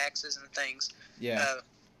 out-of-state taxes and things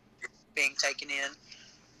being taken in.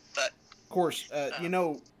 But of course,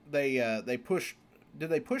 they pushed. Did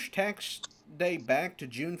they push tax day back to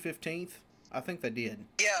June 15th? I think they did.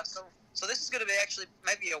 Yeah, so this is going to be actually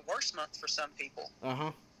maybe a worse month for some people.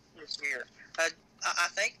 This year. I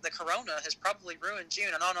think the corona has probably ruined June.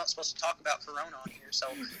 I know I'm not supposed to talk about corona on here, so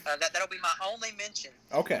that'll be my only mention.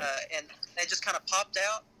 Okay. And it just kind of popped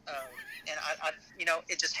out, and I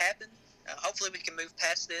it just happened. Hopefully we can move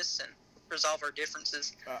past this and resolve our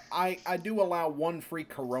differences. I do allow one free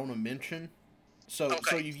corona mention, so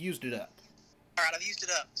you've used it up. All right, I've used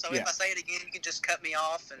it up. So if I say it again, you can just cut me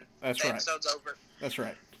off and the episode's over. That's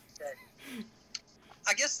right. Okay.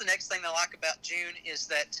 I guess the next thing I like about June is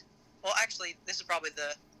that, well, actually, this is probably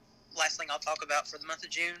the last thing I'll talk about for the month of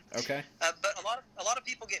June. Okay. But a lot of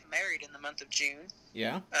people get married in the month of June.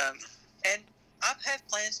 Yeah. And I have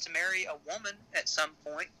plans to marry a woman at some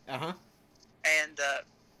point. Uh-huh. And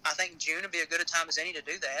I think June would be as good a time as any to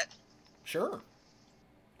do that. Sure.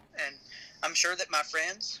 And I'm sure that my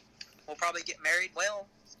friends will probably get married. Well,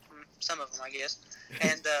 some of them, I guess.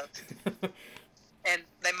 And and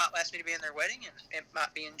they might ask me to be in their wedding, and it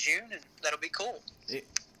might be in June, and that'll be cool.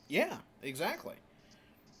 Yeah, exactly.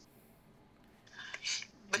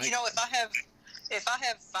 But you know, if I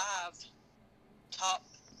have five top,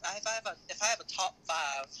 if I have a top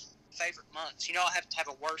five favorite months, you know, I have to have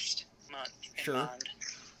a worst month in mind.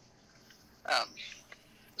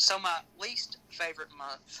 So my least favorite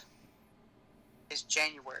month is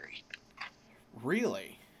January.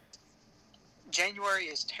 Really? January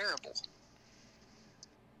is terrible.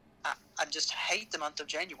 I just hate the month of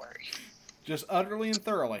January. Just utterly and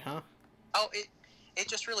thoroughly, huh? Oh, it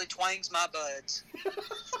just really twangs my buds.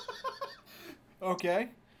 Okay.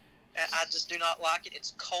 I just do not like it.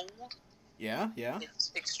 It's cold. Yeah.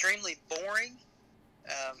 It's extremely boring.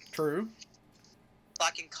 True.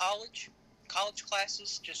 Like in college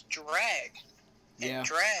classes just drag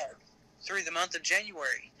through the month of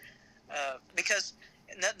January because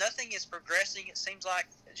nothing is progressing. It seems like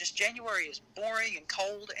just January is boring and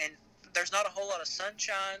cold, and there's not a whole lot of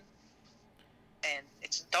sunshine, and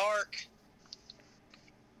it's dark.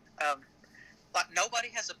 Like nobody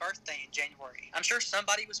has a birthday in January. I'm sure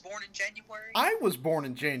somebody was born in January. I was born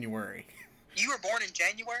in January. You were born in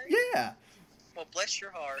January? Yeah. Well, bless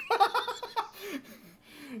your heart.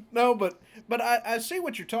 No, but I see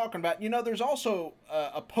what you're talking about. You know, there's also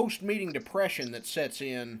a post-meeting depression that sets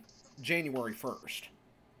in January 1st.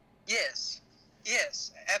 Yes,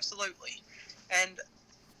 absolutely. And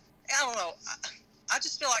I don't know. I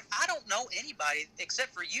just feel like I don't know anybody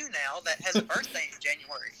except for you now that has a birthday in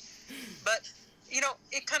January. But, you know,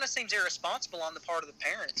 it kind of seems irresponsible on the part of the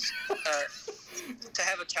parents to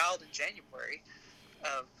have a child in January.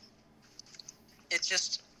 It's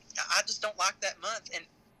just, I just don't like that month. And,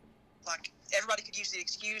 like, everybody could use the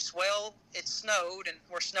excuse, well, it snowed and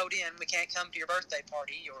we're snowed in, we can't come to your birthday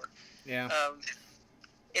party, or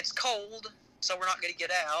it's cold, so we're not going to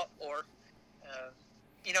get out, or,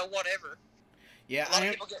 you know, whatever. Yeah, a lot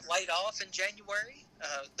of people get laid off in January.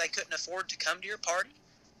 They couldn't afford to come to your party.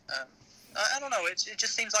 I don't know. It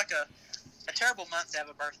just seems like a terrible month to have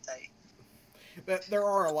a birthday. There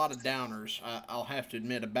are a lot of downers, I'll have to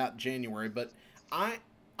admit, about January, but I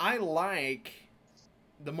like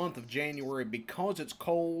the month of January because it's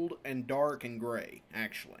cold and dark and gray,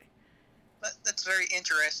 actually. That's very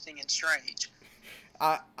interesting and strange.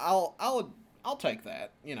 I'll take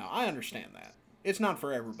that. You know, I understand that. It's not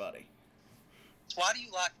for everybody. Why do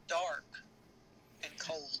you like dark and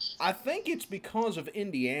cold? I think it's because of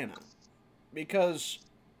Indiana. Because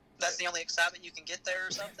that's the only excitement you can get there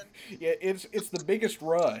or something? Yeah, it's the biggest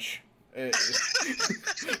rush.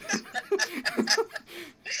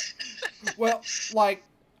 Well, like,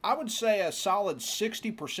 I would say a solid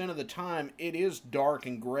 60% of the time it is dark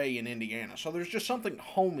and gray in Indiana. So there's just something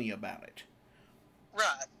homey about it.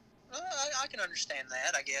 Right. Well, I can understand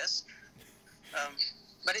that, I guess.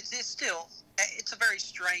 But it's still, it's a very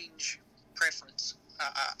strange preference.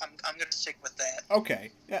 I'm going to stick with that.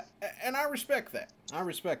 Okay. Yeah, and I respect that.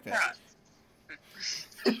 Right.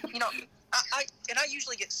 You know, I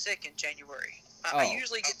usually get sick in January. I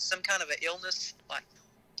usually get some kind of an illness, like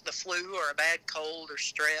the flu or a bad cold or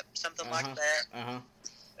strep, something like that,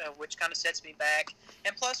 which kind of sets me back.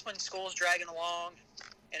 And plus, when school's dragging along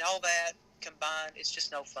and all that combined, it's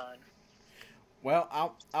just no fun.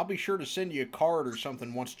 Well, I'll be sure to send you a card or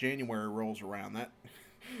something once January rolls around.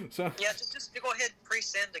 So yeah, just go ahead and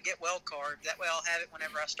pre-send a get well card. That way, I'll have it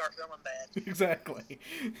whenever I start feeling bad. Exactly.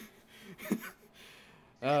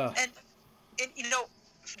 And you know,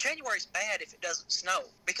 January's bad if it doesn't snow,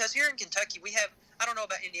 because here in Kentucky we have, I don't know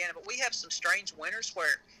about Indiana, but we have some strange winters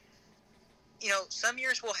where, you know, some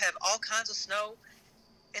years we'll have all kinds of snow,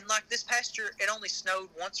 and like this past year it only snowed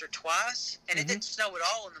once or twice, and it didn't snow at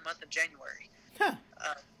all in the month of January. Huh.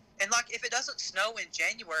 And like if it doesn't snow in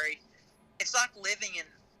January, it's like living in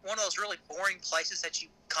one of those really boring places that you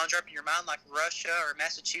conjure up in your mind, like Russia or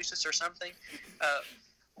Massachusetts or something.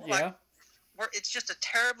 Yeah. It's just a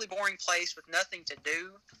terribly boring place with nothing to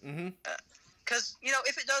do. Because, you know,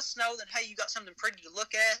 if it does snow, then, hey, you got something pretty to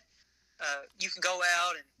look at. You can go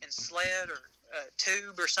out and sled or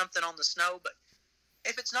tube or something on the snow. But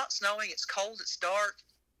if it's not snowing, it's cold, it's dark,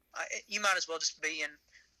 you might as well just be in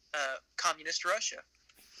communist Russia.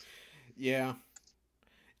 Yeah.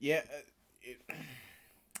 Yeah.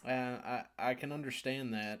 I can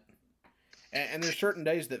understand that. And there's certain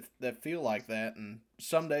days that feel like that, and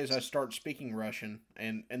some days I start speaking Russian,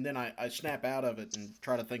 and then I snap out of it and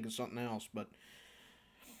try to think of something else, but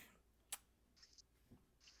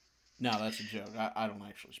no, that's a joke. I don't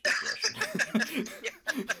actually speak Russian.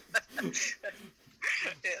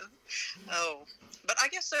 Yeah. Oh, but I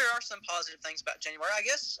guess there are some positive things about January. I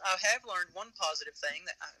guess I have learned one positive thing,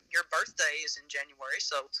 that your birthday is in January,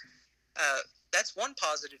 so that's one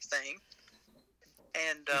positive thing.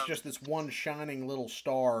 And it's just this one shining little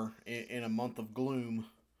star in a month of gloom.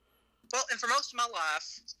 Well, and for most of my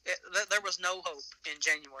life, there was no hope in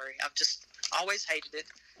January. I've just always hated it.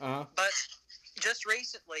 Uh-huh. But just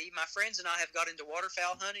recently, my friends and I have got into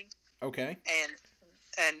waterfowl hunting. Okay.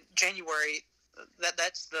 And January,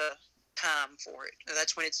 that's the time for it.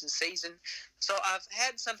 That's when it's in season. So I've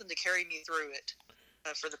had something to carry me through it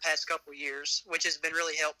for the past couple of years, which has been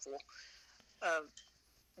really helpful.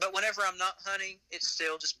 But whenever I'm not hunting, it's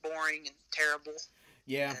still just boring and terrible.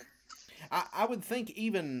 Yeah. I would think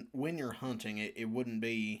even when you're hunting, it wouldn't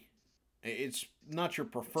be... It's not your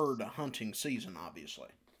preferred hunting season, obviously.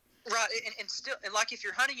 Right, and still, and like if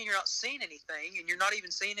you're hunting and you're not seeing anything, and you're not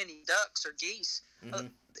even seeing any ducks or geese,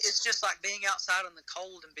 it's just like being outside in the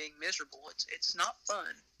cold and being miserable. It's not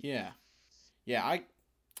fun. Yeah.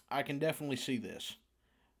 I can definitely see this.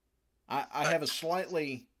 I have a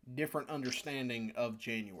slightly different understanding of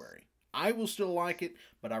January. I will still like it,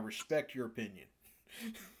 but I respect your opinion.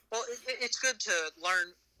 Well, it's good to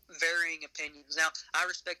learn varying opinions. Now, I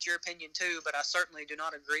respect your opinion too, but I certainly do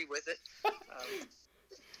not agree with it.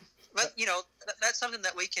 But that's something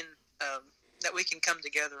that we can come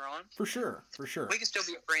together on. For sure. We can still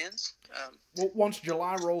be friends. Well, once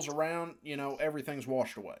July rolls around, everything's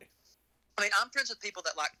washed away. I mean, I'm friends with people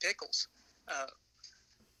that like pickles.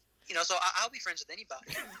 So I'll be friends with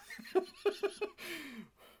anybody.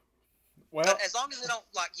 Well, but as long as they don't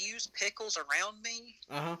use pickles around me,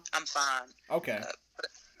 I'm fine. Okay. But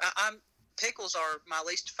pickles are my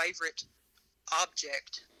least favorite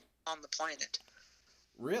object on the planet.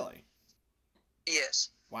 Really? Yes.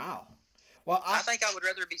 Wow. Well, I think I would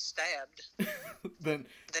rather be stabbed than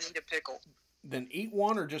eat a pickle. Than eat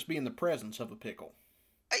one or just be in the presence of a pickle?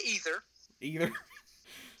 Either. Either?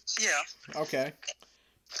 Yeah. Okay.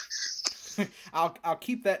 I'll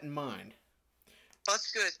keep that in mind. Well,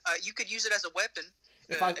 that's good. You could use it as a weapon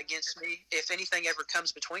against me if anything ever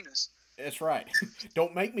comes between us. That's right.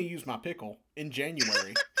 Don't make me use my pickle in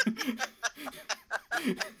January.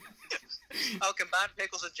 Oh, combined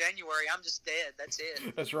pickles in January, I'm just dead. That's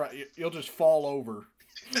it. That's right. You'll just fall over.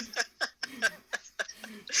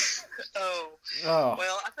 Oh.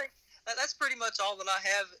 Well, I think that's pretty much all that I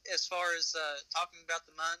have as far as talking about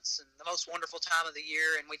the months and the most wonderful time of the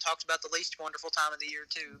year, and we talked about the least wonderful time of the year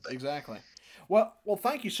too. But. Exactly. Well,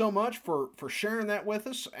 thank you so much for sharing that with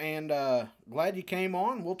us, and glad you came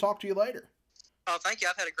on. We'll talk to you later. Oh, thank you.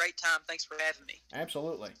 I've had a great time. Thanks for having me.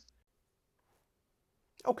 Absolutely.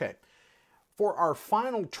 Okay. For our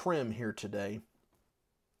final trim here today,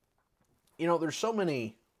 there's so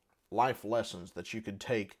many life lessons that you could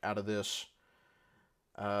take out of this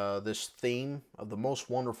this theme of the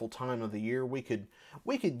most wonderful time of the year. We could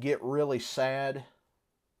get really sad,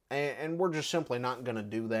 and we're just simply not going to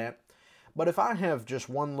do that. But if I have just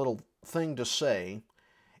one little thing to say,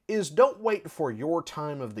 is don't wait for your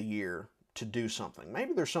time of the year to do something.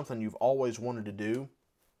 Maybe there's something you've always wanted to do.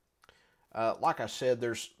 Like I said,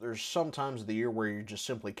 there's some times of the year where you just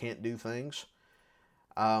simply can't do things.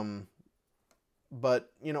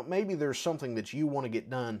 But, maybe there's something that you want to get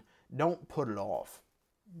done. Don't put it off.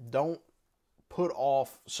 Don't put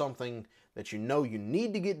off something that you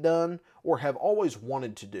need to get done or have always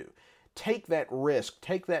wanted to do. Take that risk,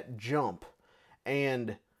 take that jump,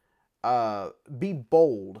 and be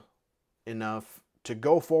bold enough to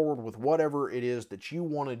go forward with whatever it is that you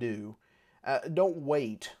want to do. Don't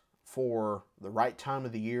wait for the right time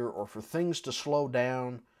of the year or for things to slow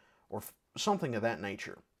down or something of that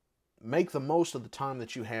nature. Make the most of the time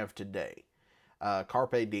that you have today.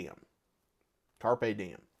 Carpe diem. Carpe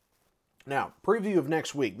diem. Now, preview of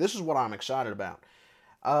next week. This is what I'm excited about.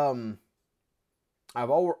 I've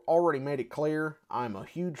already made it clear I'm a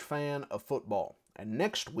huge fan of football. And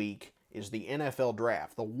next week is the NFL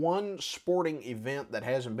Draft, the one sporting event that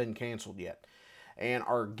hasn't been canceled yet. And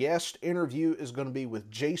our guest interview is going to be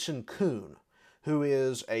with Jason Kuhn, who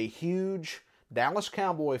is a huge Dallas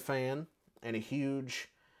Cowboy fan and a huge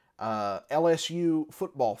LSU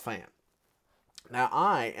football fan. Now,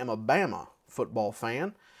 I am a Bama football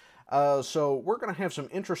fan, so we're going to have some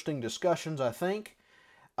interesting discussions, I think.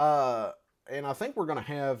 And I think we're going to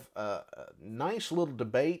have a nice little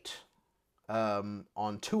debate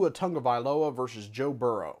on Tua Tagovailoa versus Joe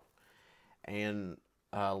Burrow. And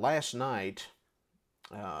last night,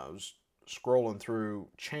 I was scrolling through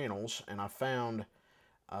channels, and I found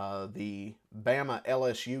the Bama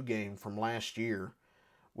LSU game from last year,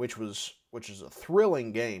 which is a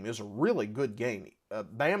thrilling game. It was a really good game.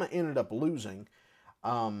 Bama ended up losing,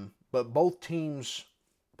 but both teams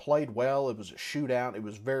played well. It was a shootout. It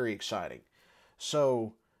was very exciting.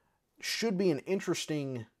 So, should be an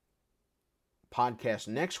interesting podcast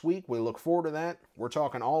next week. We look forward to that. We're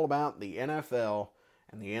talking all about the NFL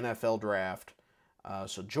and the NFL draft.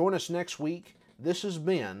 So join us next week. This has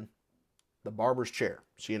been the Barber's Chair.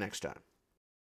 See you next time.